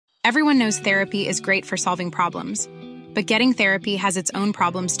Everyone knows therapy is great for solving problems, but getting therapy has its own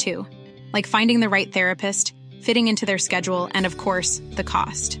problems too, like finding the right therapist, fitting into their schedule, and of course, the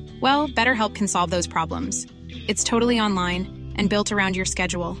cost. Well, BetterHelp can solve those problems. It's totally online and built around your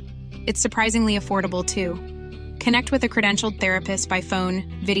schedule. It's surprisingly affordable too. Connect with a credentialed therapist by phone,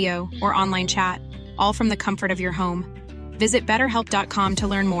 video, or online chat, all from the comfort of your home. Visit BetterHelp.com to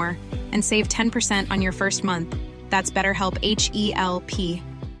learn more and save 10% on your first month. That's BetterHelp, H-E-L-P.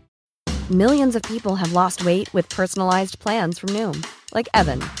 Millions of people have lost weight with personalized plans from Noom. Like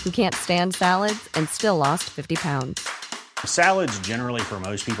Evan, who can't stand salads and still lost 50 pounds. Salads generally for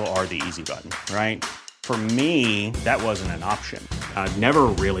most people are the easy button, right? For me, that wasn't an option. I never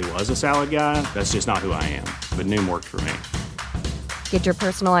really was a salad guy. That's just not who I am. But Noom worked for me. Get your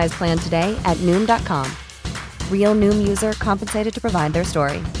personalized plan today at Noom.com. Real Noom user compensated to provide their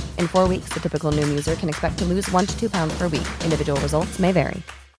story. In 4 weeks, the typical Noom user can expect to lose 1 to 2 pounds per week. Individual results may vary.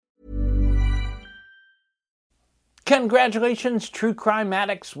 Congratulations, true crime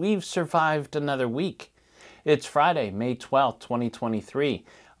addicts. We've survived another week. It's Friday, May 12th, 2023.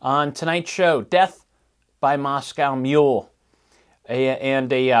 On tonight's show, death by Moscow Mule.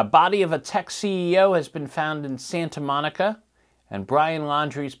 A body of a tech CEO has been found in Santa Monica, and Brian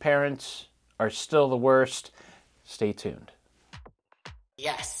Laundrie's parents are still the worst. Stay tuned.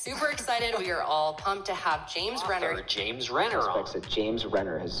 Yes, super excited. We are all pumped to have James Renner. James Renner on. That James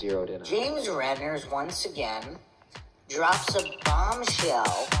Renner has zeroed in on. James Renner's once again drops a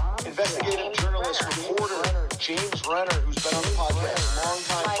bombshell. Investigative journalist, reporter, James Renner, who's been on the podcast,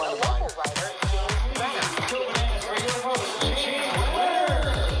 longtime friend of mine.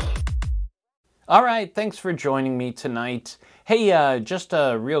 All right, thanks for joining me tonight. Hey, just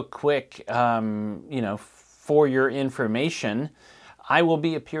a real quick, for your information, I will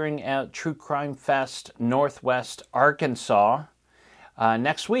be appearing at True Crime Fest Northwest Arkansas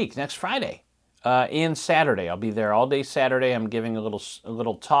next week, next Friday. And Saturday. I'll be there all day Saturday. I'm giving a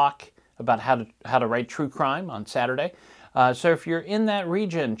little talk about how to write true crime on Saturday. So if you're in that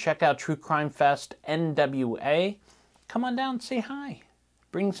region, check out True Crime Fest NWA. Come on down, say hi.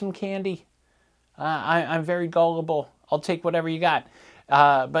 Bring some candy. I'm very gullible. I'll take whatever you got.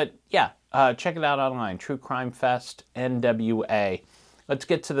 But yeah, check it out online. True Crime Fest NWA. Let's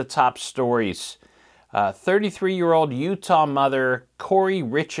get to the top stories. 33-year-old Utah mother Corey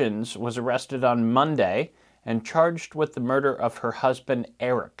Richins was arrested on Monday and charged with the murder of her husband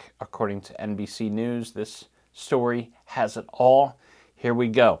Eric, according to NBC News. This story has it all. Here we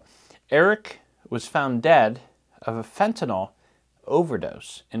go. Eric was found dead of a fentanyl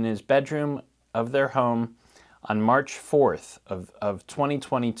overdose in his bedroom of their home on March 4th of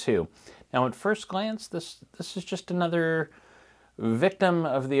 2022. Now, at first glance, this is just another victim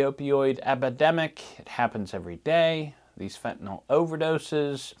of the opioid epidemic. It happens every day. These fentanyl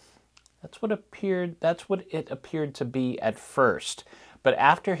overdoses. That's what it appeared to be at first. But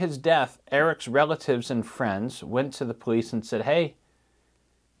after his death, Eric's relatives and friends went to the police and said, "Hey,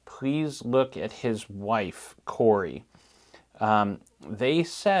 please look at his wife, Corey." They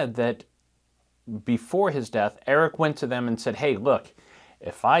said that before his death, Eric went to them and said, "Hey, look,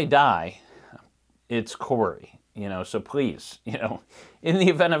 if I die, it's Corey. So please, in the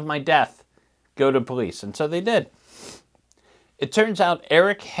event of my death, go to police." And so they did. It turns out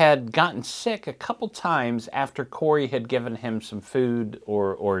Eric had gotten sick a couple times after Corey had given him some food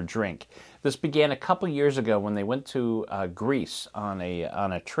or a drink. This began a couple years ago when they went to Greece on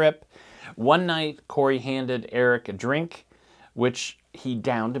a trip. One night, Corey handed Eric a drink, which he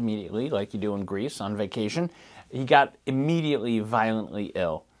downed immediately, like you do in Greece on vacation. He got immediately violently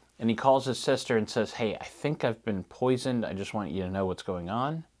ill. And he calls his sister and says, "Hey, I think I've been poisoned. I just want you to know what's going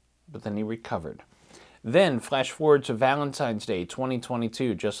on." But then he recovered. Then, flash forward to Valentine's Day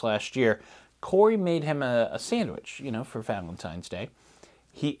 2022, just last year. Corey made him a sandwich, for Valentine's Day.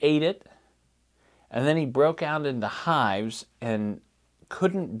 He ate it, and then he broke out into hives and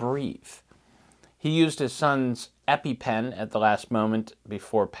couldn't breathe. He used his son's EpiPen at the last moment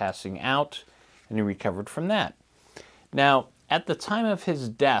before passing out, and he recovered from that. Now, at the time of his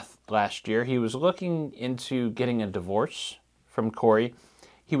death last year, he was looking into getting a divorce from Corey.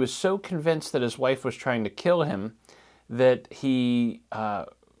 He was so convinced that his wife was trying to kill him that he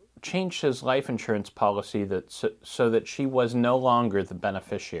changed his life insurance policy so that she was no longer the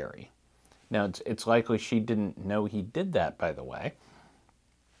beneficiary. Now, it's likely she didn't know he did that, by the way.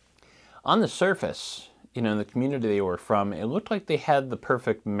 On the surface, in the community they were from, it looked like they had the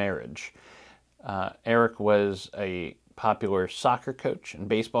perfect marriage. Eric was a popular soccer coach and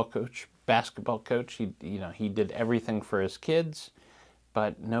baseball coach, basketball coach. He did everything for his kids,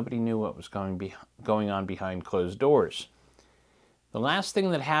 but nobody knew what was going on behind closed doors. The last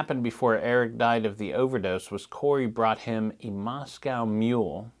thing that happened before Eric died of the overdose was Corey brought him a Moscow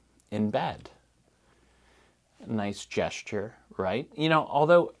Mule in bed. A nice gesture, right? You know,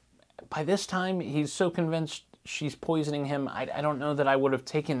 although by this time he's so convinced she's poisoning him, I don't know that I would have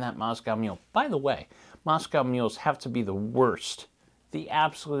taken that Moscow Mule. By the way, Moscow Mules have to be the worst, the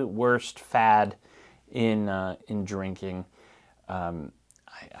absolute worst fad in drinking.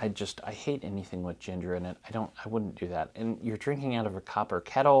 I hate anything with ginger in it. I wouldn't do that. And you're drinking out of a copper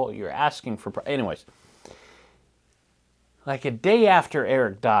kettle. You're asking for... Anyways. Like a day after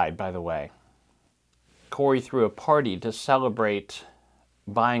Eric died, by the way, Corey threw a party to celebrate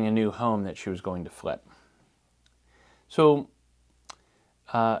buying a new home that she was going to flip. So,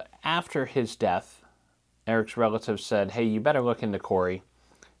 after his death, Eric's relatives said, hey, you better look into Corey.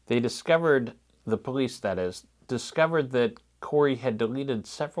 They discovered, the police that is, discovered that Corey had deleted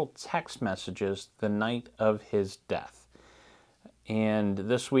several text messages the night of his death. And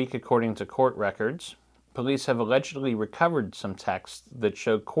this week, according to court records, police have allegedly recovered some texts that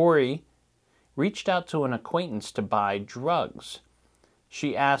show Corey reached out to an acquaintance to buy drugs.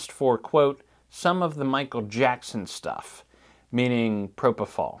 She asked for, quote, some of the Michael Jackson stuff, meaning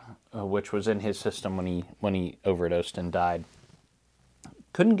propofol, which was in his system when he overdosed and died.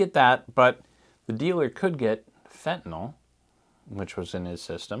 Couldn't get that, but the dealer could get fentanyl, which was in his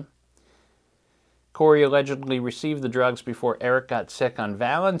system. Corey allegedly received the drugs before Eric got sick on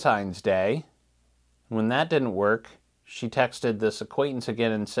Valentine's Day. When that didn't work, she texted this acquaintance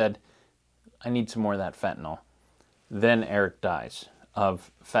again and said, I need some more of that fentanyl. Then Eric dies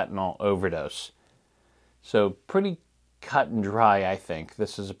of fentanyl overdose. So pretty cut and dry, I think.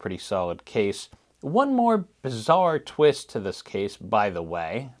 This is a pretty solid case. One more bizarre twist to this case, by the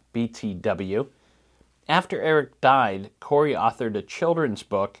way, BTW. After Eric died, Corey authored a children's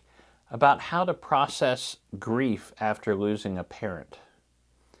book about how to process grief after losing a parent.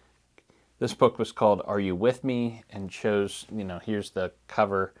 This book was called Are You With Me? And shows, here's the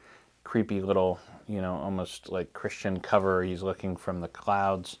cover, creepy little, almost like Christian cover. He's looking from the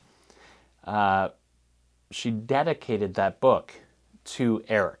clouds. She dedicated that book to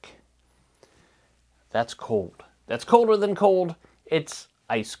Eric. That's cold. That's colder than cold. It's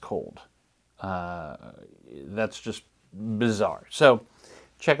ice cold. That's just bizarre. So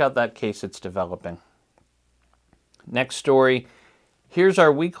check out that case. It's developing. Next story. Here's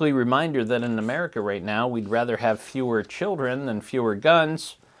our weekly reminder that in America right now, we'd rather have fewer children than fewer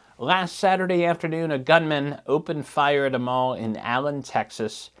guns. Last Saturday afternoon, a gunman opened fire at a mall in Allen,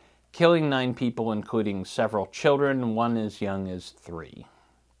 Texas, killing 9 people, including several children, one as young as 3.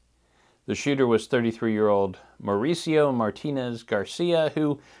 The shooter was 33-year-old Mauricio Martinez Garcia,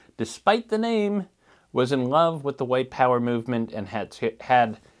 who, despite the name, was in love with the white power movement and had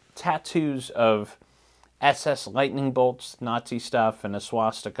tattoos of SS lightning bolts, Nazi stuff, and a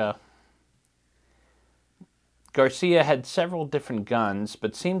swastika. Garcia had several different guns,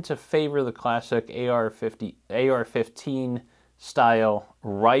 but seemed to favor the classic AR-15 style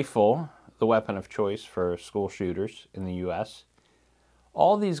rifle, the weapon of choice for school shooters in the U.S.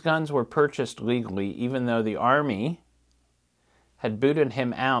 All these guns were purchased legally, even though the Army had booted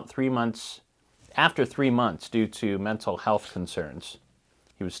him out 3 months after 3 months due to mental health concerns.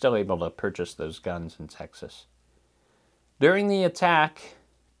 He was still able to purchase those guns in Texas. During the attack,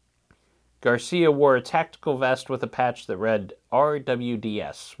 Garcia wore a tactical vest with a patch that read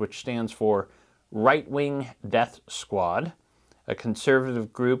RWDS, which stands for Right Wing Death Squad, a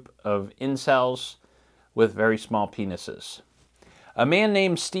conservative group of incels with very small penises. A man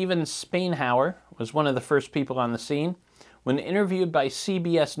named Steven Spainhauer was one of the first people on the scene. When interviewed by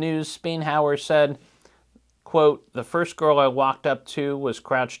CBS News, Spainhauer said, quote, the first girl I walked up to was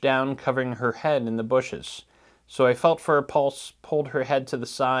crouched down, covering her head in the bushes. So I felt for her pulse, pulled her head to the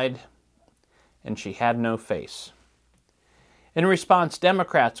side, and she had no face. In response,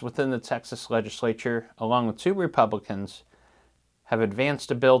 Democrats within the Texas legislature, along with 2 Republicans, have advanced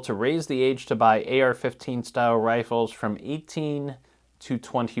a bill to raise the age to buy AR-15 style rifles from 18 to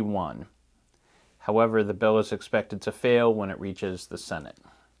 21. However, the bill is expected to fail when it reaches the Senate.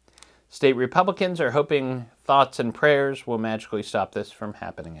 State Republicans are hoping thoughts and prayers will magically stop this from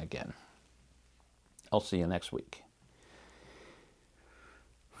happening again. I'll see you next week.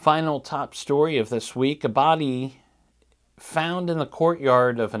 Final top story of this week, a body found in the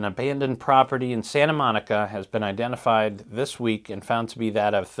courtyard of an abandoned property in Santa Monica has been identified this week and found to be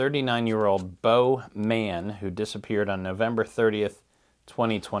that of 39-year-old Bo Mann, who disappeared on November 30th,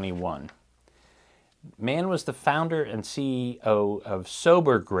 2021. Mann was the founder and CEO of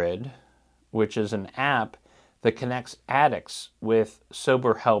SoberGrid, which is an app that connects addicts with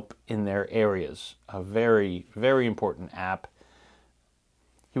sober help in their areas. A very, very important app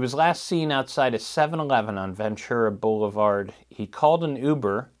He was last seen outside a 7-Eleven on Ventura Boulevard. He called an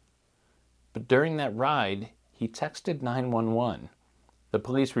Uber, but during that ride, he texted 911. The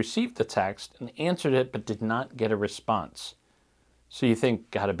police received the text and answered it, but did not get a response. So you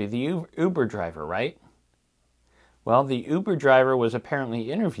think, gotta be the Uber driver, right? Well, the Uber driver was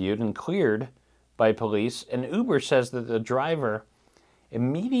apparently interviewed and cleared by police, and Uber says that the driver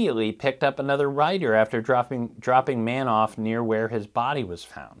immediately picked up another rider after dropping man off near where his body was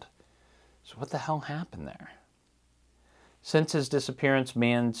found. So what the hell happened there? Since his disappearance,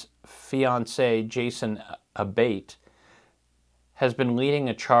 man's fiancé, Jason Abate, has been leading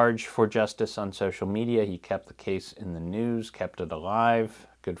a charge for justice on social media. He kept the case in the news, kept it alive.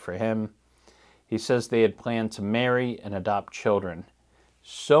 Good for him. He says they had planned to marry and adopt children.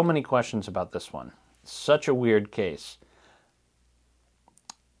 So many questions about this one. Such a weird case.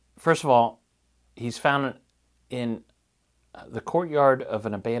 First of all, he's found in the courtyard of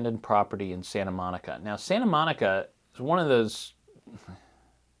an abandoned property in Santa Monica. Now, Santa Monica is one of those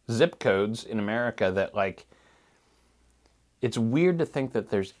zip codes in America that, like, it's weird to think that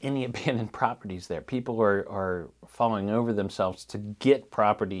there's any abandoned properties there. People are falling over themselves to get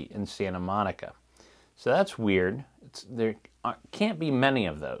property in Santa Monica. So that's weird. There can't be many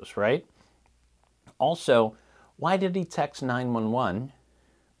of those, right? Also, why did he text 911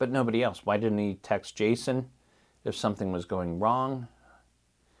 but nobody else? Why didn't he text Jason if something was going wrong?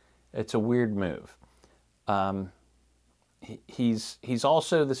 It's a weird move. He's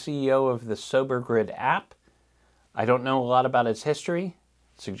also the CEO of the Sober Grid app. I don't know a lot about his history.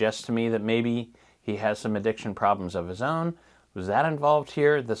 It suggests to me that maybe he has some addiction problems of his own. Was that involved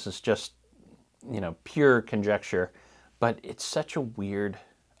here? This is just, pure conjecture. But it's such a weird,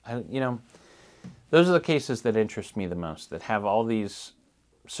 those are the cases that interest me the most, that have all these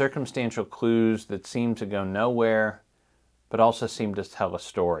circumstantial clues that seem to go nowhere, but also seem to tell a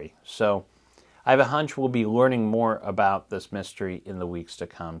story. So I have a hunch we'll be learning more about this mystery in the weeks to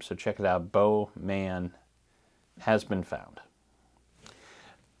come. So check it out. Bo Man has been found.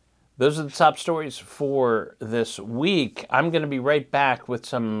 Those are the top stories for this week. I'm going to be right back with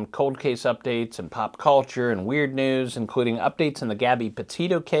some cold case updates and pop culture and weird news, including updates in the Gabby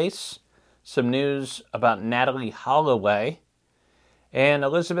Petito case, some news about Natalie Holloway, and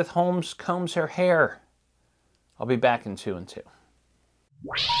Elizabeth Holmes combs her hair. I'll be back in 2 and 2.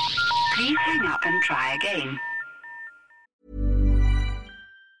 Please hang up and try again.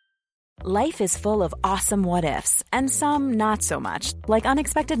 Life is full of awesome what-ifs, and some not so much, like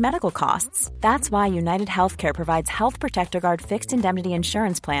unexpected medical costs. That's why United Healthcare provides Health Protector Guard fixed indemnity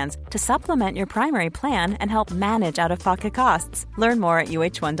insurance plans to supplement your primary plan and help manage out-of-pocket costs. Learn more at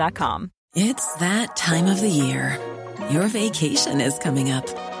UH1.com. It's that time of the year. Your vacation is coming up.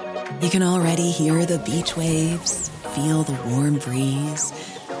 You can already hear the beach waves, feel the warm breeze,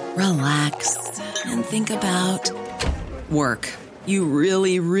 relax, and think about work. You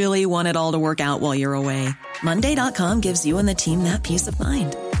really, really want it all to work out while you're away. Monday.com gives you and the team that peace of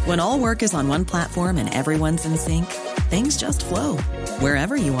mind. When all work is on one platform and everyone's in sync, things just flow.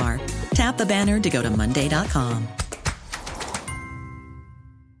 Wherever you are, tap the banner to go to Monday.com.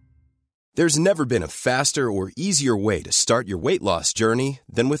 There's never been a faster or easier way to start your weight loss journey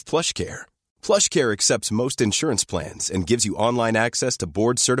than with PlushCare. PlushCare accepts most insurance plans and gives you online access to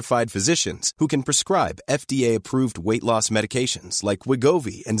board-certified physicians who can prescribe FDA-approved weight loss medications like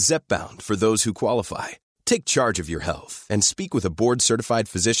Wegovy and Zepbound for those who qualify. Take charge of your health and speak with a board-certified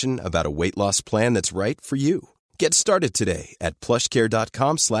physician about a weight loss plan that's right for you. Get started today at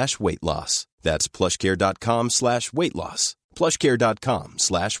plushcare.com/weight loss. That's plushcare.com/weight loss.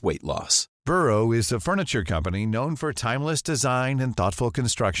 plushcare.com/weight loss. Burrow is a furniture company known for timeless design and thoughtful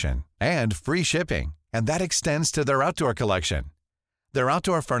construction, and free shipping, and that extends to their outdoor collection. Their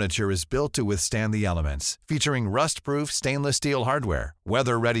outdoor furniture is built to withstand the elements, featuring rust-proof stainless steel hardware,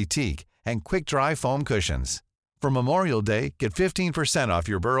 weather-ready teak, and quick-dry foam cushions. For Memorial Day, get 15% off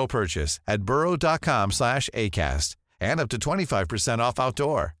your Burrow purchase at burrow.com/acast, and up to 25% off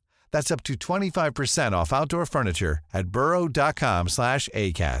outdoor. That's up to 25% off outdoor furniture at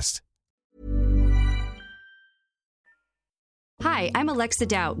burrow.com/acast. Hi, I'm Alexa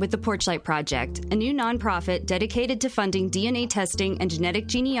Doubt with the Porchlight Project, a new nonprofit dedicated to funding DNA testing and genetic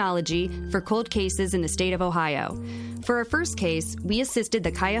genealogy for cold cases in the state of Ohio. For our first case, we assisted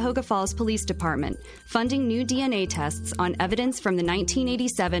the Cuyahoga Falls Police Department, funding new DNA tests on evidence from the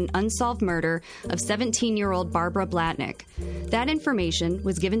 1987 unsolved murder of 17-year-old Barbara Blatnick. That information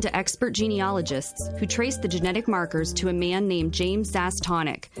was given to expert genealogists who traced the genetic markers to a man named James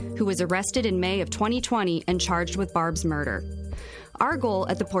Zastonic, who was arrested in May of 2020 and charged with Barb's murder. Our goal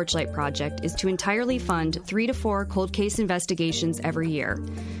at the Porchlight Project is to entirely fund 3 to 4 cold case investigations every year.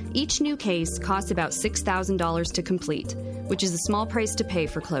 Each new case costs about $6,000 to complete, which is a small price to pay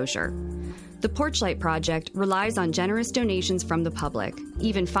for closure. The Porchlight Project relies on generous donations from the public.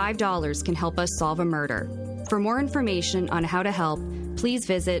 Even $5 can help us solve a murder. For more information on how to help, please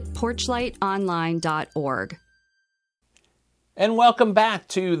visit porchlightonline.org. And welcome back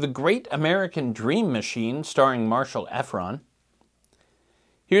to The Great American Dream Machine, starring Marshall Efron.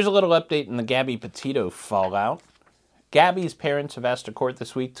 Here's a little update in the Gabby Petito fallout. Gabby's parents have asked a court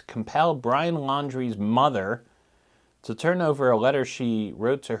this week to compel Brian Laundrie's mother to turn over a letter she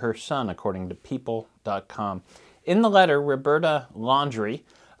wrote to her son, according to People.com. In the letter, Roberta Laundrie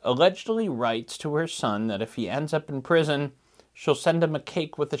allegedly writes to her son that if he ends up in prison, she'll send him a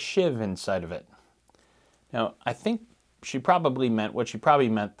cake with a shiv inside of it. Now, I think what she probably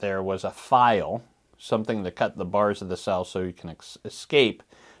meant there was a file, something to cut the bars of the cell so you can escape,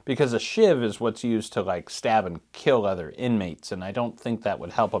 because a shiv is what's used to stab and kill other inmates, and I don't think that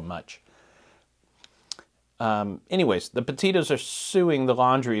would help him much. Anyways, the Petitos are suing the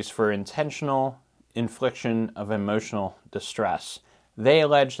Laundries for intentional infliction of emotional distress. They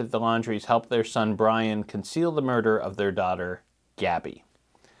allege that the Laundries helped their son Brian conceal the murder of their daughter Gabby.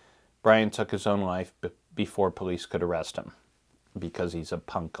 Brian took his own life before police could arrest him, because he's a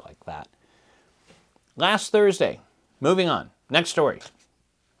punk like that. Last Thursday, moving on, next story.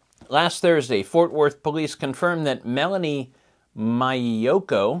 Last Thursday, Fort Worth police confirmed that Melanie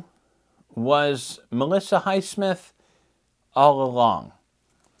Mayoko was Melissa Highsmith all along.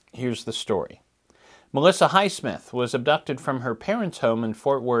 Here's the story. Melissa Highsmith was abducted from her parents' home in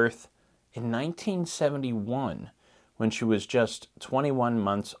Fort Worth in 1971 when she was just 21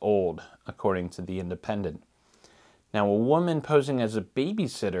 months old, according to The Independent. Now, a woman posing as a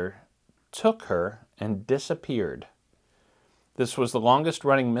babysitter took her and disappeared. This was the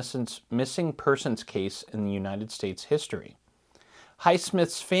longest-running missing persons case in the United States history.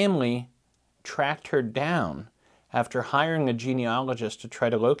 Highsmith's family tracked her down after hiring a genealogist to try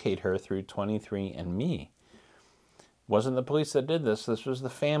to locate her through 23andMe. It wasn't the police that did this. This was the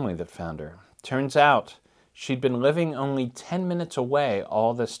family that found her. Turns out she'd been living only 10 minutes away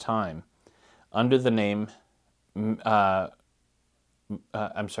all this time under the name, Melanie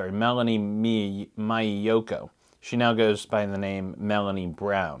Mayoko. She now goes by the name Melanie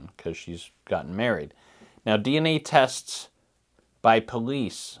Brown because she's gotten married. Now, DNA tests by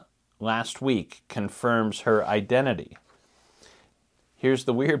police last week confirms her identity. Here's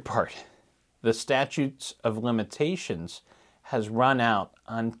the weird part. The statutes of limitations has run out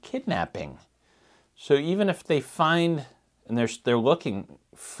on kidnapping. So even if they find, and they're looking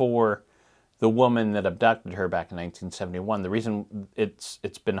for the woman that abducted her back in 1971, the reason it's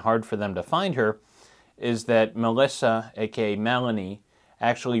been hard for them to find her is that Melissa, aka Melanie,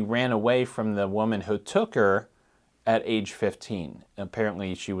 actually ran away from the woman who took her at age 15.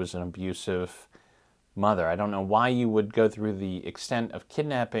 Apparently she was an abusive mother. I don't know why you would go through the extent of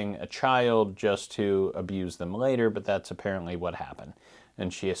kidnapping a child just to abuse them later, but that's apparently what happened.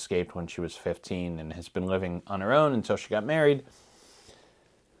 And she escaped when she was 15 and has been living on her own until she got married.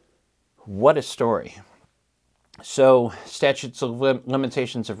 What a story. So, statutes of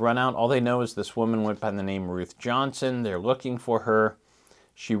limitations have run out. All they know is this woman went by the name Ruth Johnson. They're looking for her.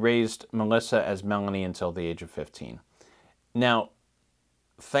 She raised Melissa as Melanie until the age of 15. Now,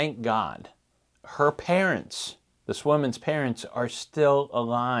 thank God, her parents, this woman's parents, are still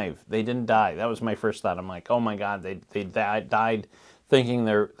alive. They didn't die. That was my first thought. I'm like, oh my God, they died thinking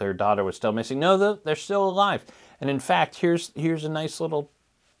their daughter was still missing. No, they're still alive. And in fact, here's a nice little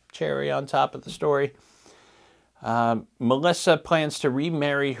cherry on top of the story. Melissa plans to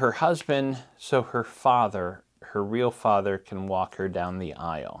remarry her husband so her real father, can walk her down the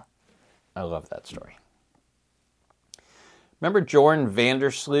aisle. I love that story. Remember Jorn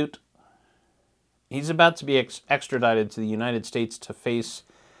Vandersloot? He's about to be extradited to the United States to face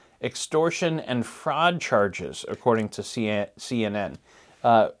extortion and fraud charges, according to CNN.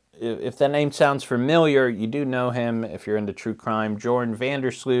 If that name sounds familiar, you do know him if you're into true crime. Jorn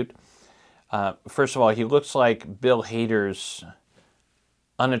Vandersloot. First of all, he looks like Bill Hader's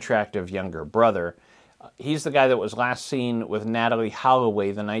unattractive younger brother. He's the guy that was last seen with Natalie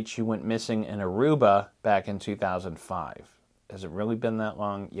Holloway the night she went missing in Aruba back in 2005. Has it really been that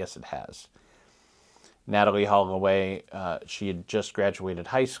long? Yes, it has. Natalie Holloway, she had just graduated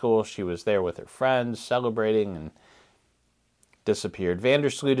high school. She was there with her friends celebrating and disappeared.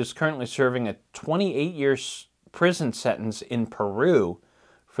 Vandersloot is currently serving a 28-year prison sentence in Peru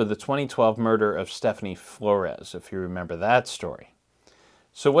for the 2012 murder of Stephanie Flores, if you remember that story.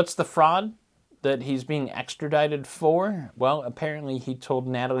 So what's the fraud? that he's being extradited for? Well, apparently he told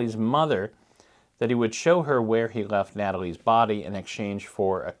Natalie's mother that he would show her where he left Natalie's body in exchange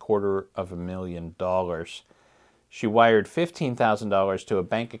for $250,000. She wired $15,000 to a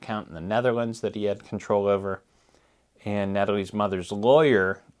bank account in the Netherlands that he had control over, and Natalie's mother's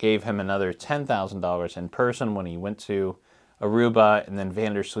lawyer gave him another $10,000 in person when he went to Aruba, and then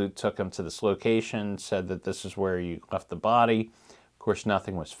Vandersloot took him to this location, said that this is where you left the body. Of course,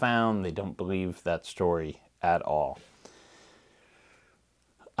 nothing was found. They don't believe that story at all.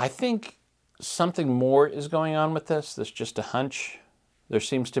 I think something more is going on with this. That's just a hunch. There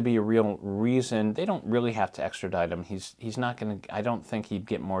seems to be a real reason. They don't really have to extradite him. He's not going to, I don't think he'd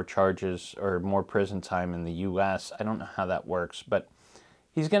get more charges or more prison time in the U.S. I don't know how that works, but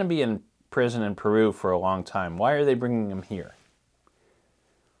he's going to be in prison in Peru for a long time. Why are they bringing him here?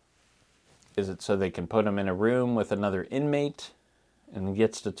 Is it so they can put him in a room with another inmate and he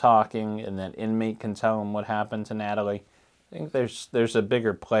gets to talking and that inmate can tell him what happened to Natalie? I think there's a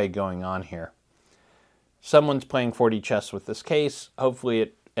bigger play going on here. Someone's playing 4D chess with this case. Hopefully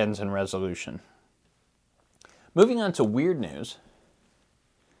it ends in resolution. Moving on to weird news.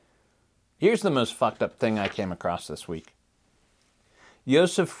 Here's the most fucked up thing I came across this week.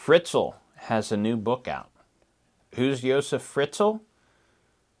 Josef Fritzl has a new book out. Who's Josef Fritzl?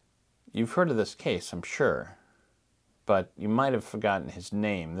 You've heard of this case, I'm sure, but you might have forgotten his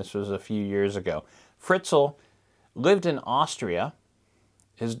name. This was a few years ago. Fritzl lived in Austria.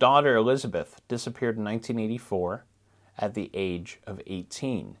 His daughter Elizabeth disappeared in 1984 at the age of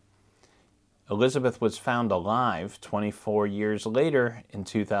 18. Elizabeth was found alive 24 years later in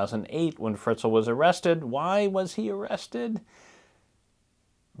 2008 when Fritzl was arrested. Why was he arrested?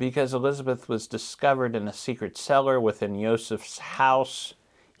 Because Elizabeth was discovered in a secret cellar within Josef's house.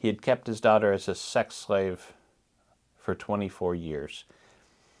 He had kept his daughter as a sex slave for 24 years.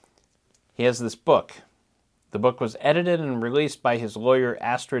 He has this book. The book was edited and released by his lawyer,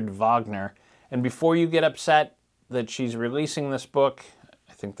 Astrid Wagner. And before you get upset that she's releasing this book,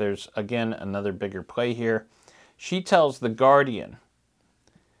 I think there's, again, another bigger play here. She tells The Guardian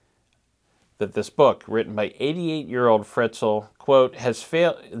that this book, written by 88-year-old Fritzl, quote, has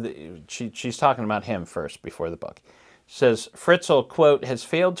failed. She's talking about him first before the book. Says, Fritzl, quote, has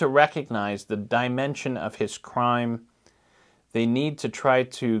failed to recognize the dimension of his crime. They need to try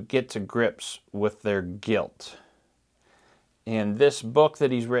to get to grips with their guilt. And this book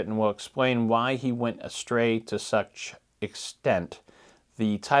that he's written will explain why he went astray to such extent.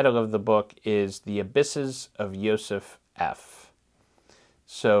 The title of the book is The Abysses of Josef F.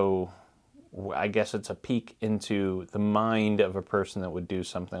 So I guess it's a peek into the mind of a person that would do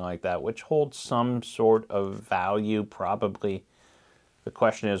something like that, which holds some sort of value, probably. The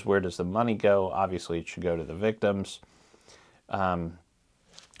question is, where does the money go? Obviously, it should go to the victims.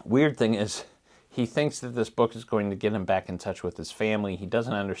 Weird thing is, he thinks that this book is going to get him back in touch with his family. He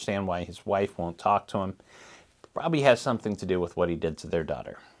doesn't understand why his wife won't talk to him. Probably has something to do with what he did to their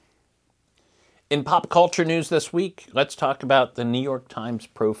daughter. In pop culture news this week, let's talk about the New York Times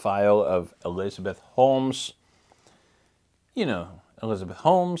profile of Elizabeth Holmes. You know Elizabeth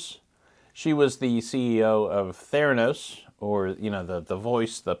Holmes. She was the CEO of Theranos, or, you know, the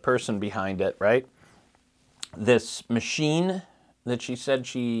voice, the person behind it, right? This machine that she said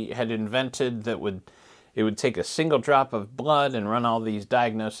she had invented that would take a single drop of blood and run all these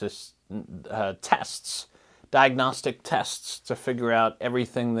diagnostic tests to figure out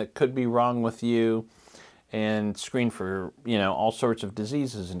everything that could be wrong with you and screen for, you know, all sorts of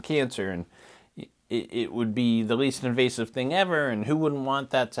diseases and cancer. And it would be the least invasive thing ever, and who wouldn't want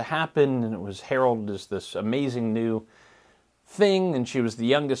that to happen? And it was heralded as this amazing new thing, and she was the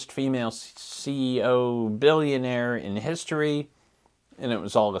youngest female CEO billionaire in history, and it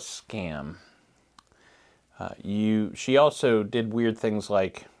was all a scam. She also did weird things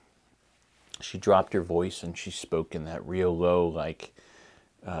like she dropped her voice and she spoke in that real low, like,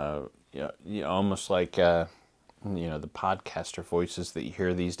 almost like, the podcaster voices that you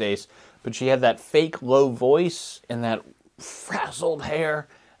hear these days. But she had that fake low voice and that frazzled hair.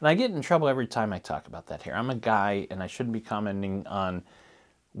 And I get in trouble every time I talk about that hair. I'm a guy and I shouldn't be commenting on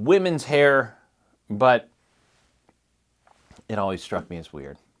women's hair, but it always struck me as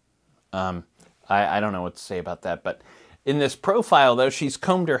weird. I don't know what to say about that. But in this profile, though, she's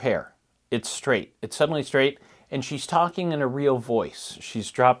combed her hair. It's straight. It's suddenly straight. And she's talking in a real voice. She's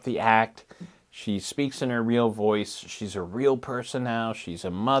dropped the act. She speaks in her real voice. She's a real person now. She's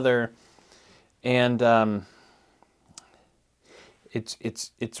a mother. And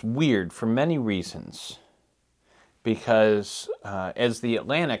it's weird for many reasons. Because as The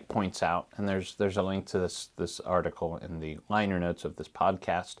Atlantic points out, and there's a link to this article in the liner notes of this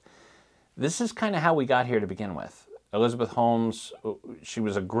podcast, this is kind of how we got here to begin with. Elizabeth Holmes, she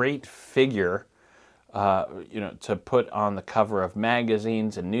was a great figure, to put on the cover of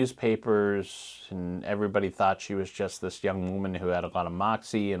magazines and newspapers, and everybody thought she was just this young woman who had a lot of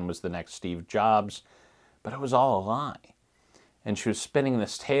moxie and was the next Steve Jobs, but it was all a lie. And she was spinning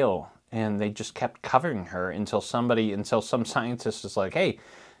this tale, and they just kept covering her until some scientist is like, hey,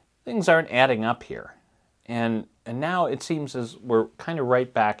 things aren't adding up here. And now it seems as we're kind of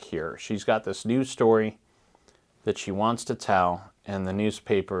right back here. She's got this news story that she wants to tell, and the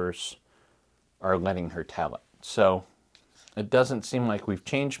newspapers are letting her tell it. So it doesn't seem like we've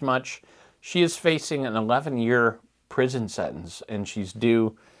changed much. She is facing an 11-year prison sentence, and she's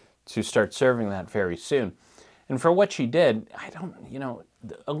due to start serving that very soon. And for what she did,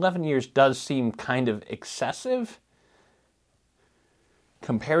 11 years does seem kind of excessive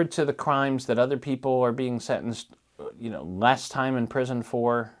compared to the crimes that other people are being sentenced, less time in prison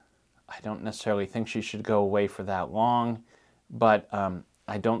for. I don't necessarily think she should go away for that long, but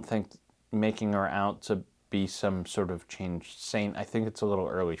I don't think making her out to be some sort of changed saint, I think it's a little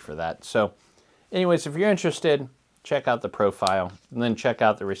early for that. So anyways, if you're interested, check out the profile, and then check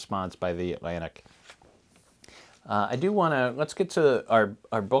out the response by The Atlantic. Let's get to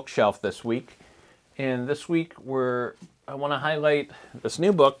our bookshelf this week. And this week I want to highlight this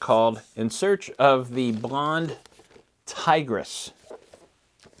new book called In Search of the Blonde Tigress,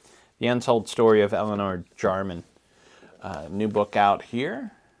 The Untold Story of Eleanor Jarman. New book out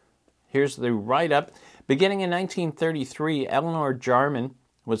here. Here's the write-up. Beginning in 1933, Eleanor Jarman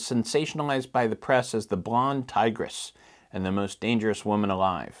was sensationalized by the press as the blonde tigress and the most dangerous woman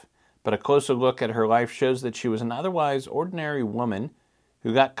alive. But a closer look at her life shows that she was an otherwise ordinary woman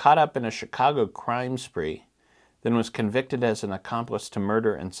who got caught up in a Chicago crime spree, then was convicted as an accomplice to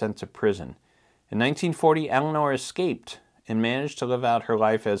murder and sent to prison. In 1940, Eleanor escaped and managed to live out her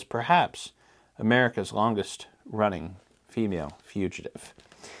life as perhaps America's longest-running female fugitive.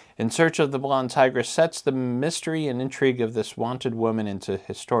 In Search of the Blonde Tigress sets the mystery and intrigue of this wanted woman into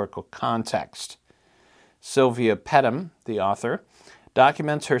historical context. Sylvia Pedham, the author,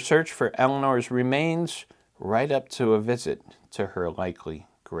 documents her search for Eleanor's remains right up to a visit to her likely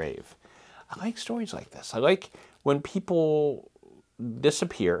grave. I like stories like this. I like when people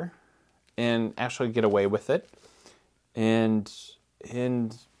disappear and actually get away with it, and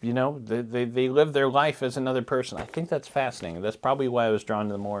they live their life as another person. I think that's fascinating. That's probably why I was drawn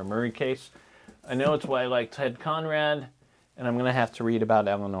to the Maura Murray case. I know it's why I like Ted Conrad, and I'm going to have to read about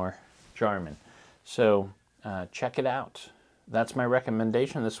Eleanor Jarman. So check it out. That's my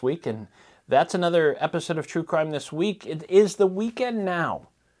recommendation this week, and that's another episode of True Crime This Week. It is the weekend now.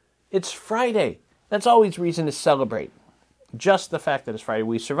 It's Friday. That's always reason to celebrate. Just the fact that it's Friday.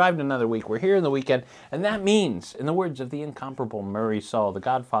 We survived another week. We're here in the weekend. And that means, in the words of the incomparable Murray Saul, the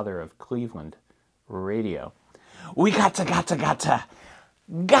godfather of Cleveland radio, we gotta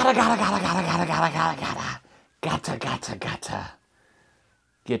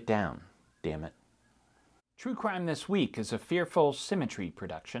get down, damn it. True Crime This Week is a Fearful Symmetry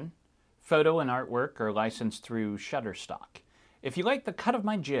production. Photo and artwork are licensed through Shutterstock. If you like the cut of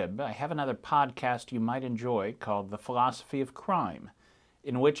my jib, I have another podcast you might enjoy called The Philosophy of Crime,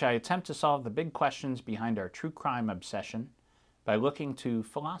 in which I attempt to solve the big questions behind our true crime obsession by looking to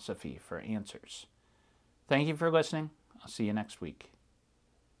philosophy for answers. Thank you for listening. I'll see you next week.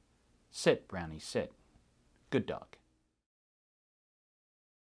 Sit, Brownie, sit. Good dog.